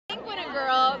I think when a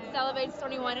girl celebrates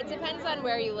 21, it depends on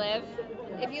where you live.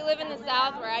 If you live in the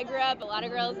South, where I grew up, a lot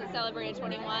of girls that celebrated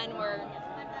 21 were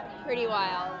pretty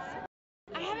wild.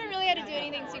 I haven't really had to do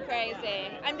anything too crazy.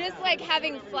 I'm just like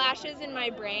having flashes in my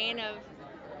brain of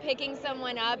picking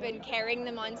someone up and carrying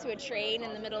them onto a train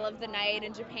in the middle of the night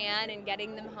in Japan and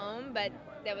getting them home, but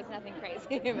there was nothing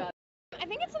crazy about it. I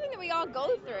think it's something that we all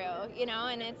go through,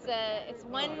 and it's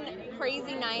one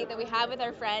crazy night that we have with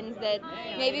our friends that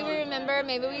maybe we remember,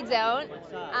 maybe we don't,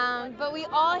 but we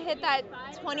all hit that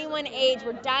 21 age.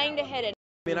 We're dying to hit it.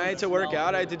 I mean, I had to work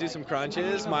out, I had to do some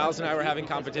crunches. Miles and I were having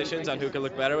competitions on who could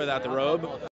look better without the robe.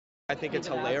 I think it's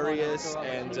hilarious,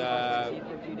 and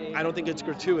I don't think it's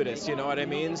gratuitous, you know what I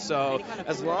mean? So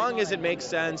as long as it makes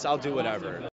sense, I'll do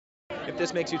whatever. If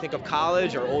this makes you think of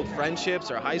college or old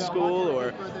friendships or high school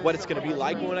or what it's going to be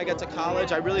like when I get to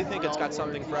college, I really think it's got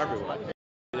something for everyone.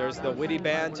 There's the witty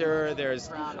banter,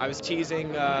 I was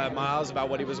teasing Miles about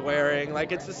what he was wearing,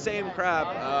 like it's the same crap,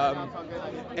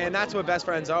 and that's what best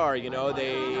friends are,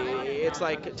 it's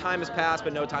like time has passed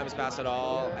but no time has passed at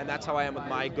all, and that's how I am with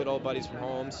my good old buddies from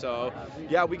home, so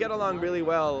yeah, we get along really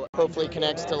well. Hopefully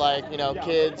connects to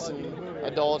kids and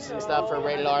adults and stuff for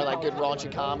rated R, like good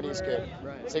raunchy comedy is good.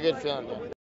 It's a good film. Yeah.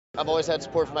 I've always had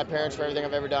support from my parents for everything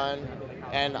I've ever done.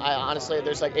 And I honestly,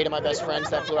 there's like 8 of my best friends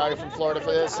that flew out from Florida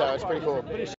for this, so it's pretty cool.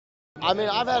 I mean,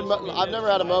 I've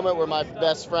never had a moment where my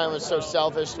best friend was so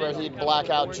selfish where he'd black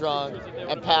out drunk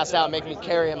and pass out and make me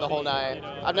carry him the whole night.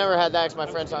 I've never had that because my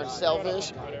friends aren't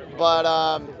selfish. But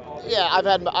yeah,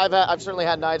 I've certainly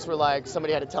had nights where like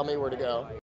somebody had to tell me where to go.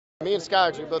 Me and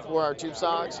Skylar, we both wore our tube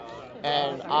socks,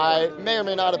 and I may or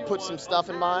may not have put some stuff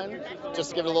in mine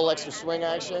just to give it a little extra swing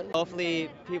action. Hopefully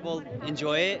people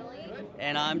enjoy it.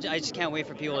 And I just can't wait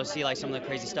for people to see like some of the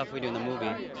crazy stuff we do in the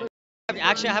movie.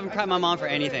 Actually, I haven't prepped my mom for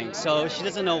anything, so she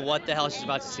doesn't know what the hell she's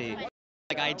about to see.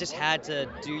 Like I just had to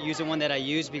use the one that I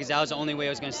used because that was the only way it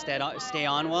was going to stay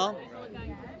on well.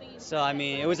 So I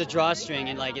mean, it was a drawstring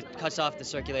and like it cuts off the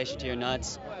circulation to your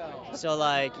nuts. So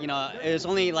like it was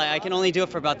only like I can only do it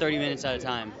for about 30 minutes at a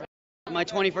time. My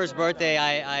 21st birthday,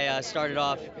 I started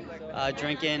off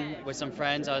drinking with some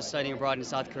friends. I was studying abroad in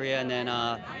South Korea, and then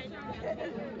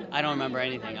I don't remember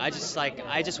anything. I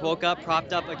just woke up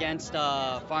propped up against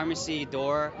a pharmacy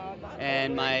door,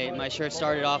 and my shirt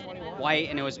started off white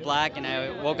and it was black, and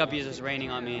I woke up because it was raining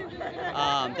on me.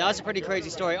 That was a pretty crazy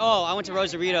story. Oh, I went to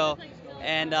Rosarito,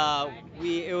 and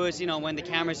it was when the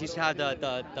cameras used to have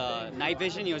the night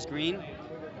vision, it was green,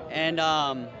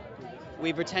 and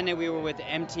we pretended we were with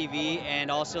MTV, and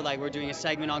also like we're doing a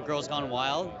segment on Girls Gone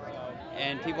Wild.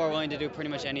 And people are willing to do pretty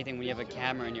much anything when you have a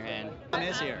camera in your hand. Chon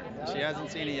is here. She hasn't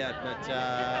seen it yet, but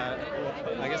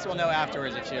I guess we'll know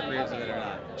afterwards if she approves of it or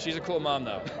not. She's a cool mom,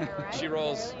 though. She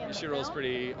rolls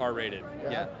pretty R-rated.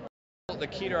 Yeah. The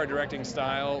key to our directing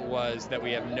style was that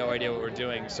we have no idea what we're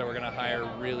doing, so we're going to hire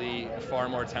really far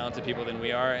more talented people than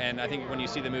we are. And I think when you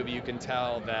see the movie, you can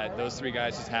tell that those 3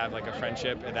 guys just have like a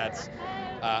friendship, and that's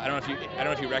I don't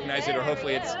know if you recognize it, or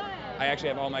hopefully it's. I actually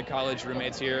have all my college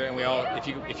roommates here, and we all, if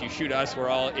you shoot us, we're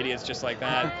all idiots just like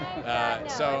that.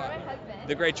 So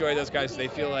the great joy of those guys is they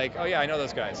feel like, oh yeah, I know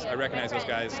those guys, I recognize those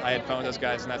guys, I had fun with those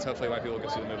guys, and that's hopefully why people go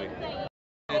see the movie.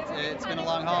 It's been a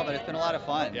long haul, but it's been a lot of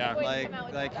fun. Yeah.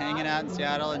 Like hanging out in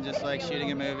Seattle and just like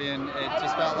shooting a movie, and it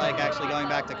just felt like actually going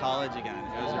back to college again.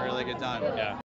 It was a really good time. Yeah.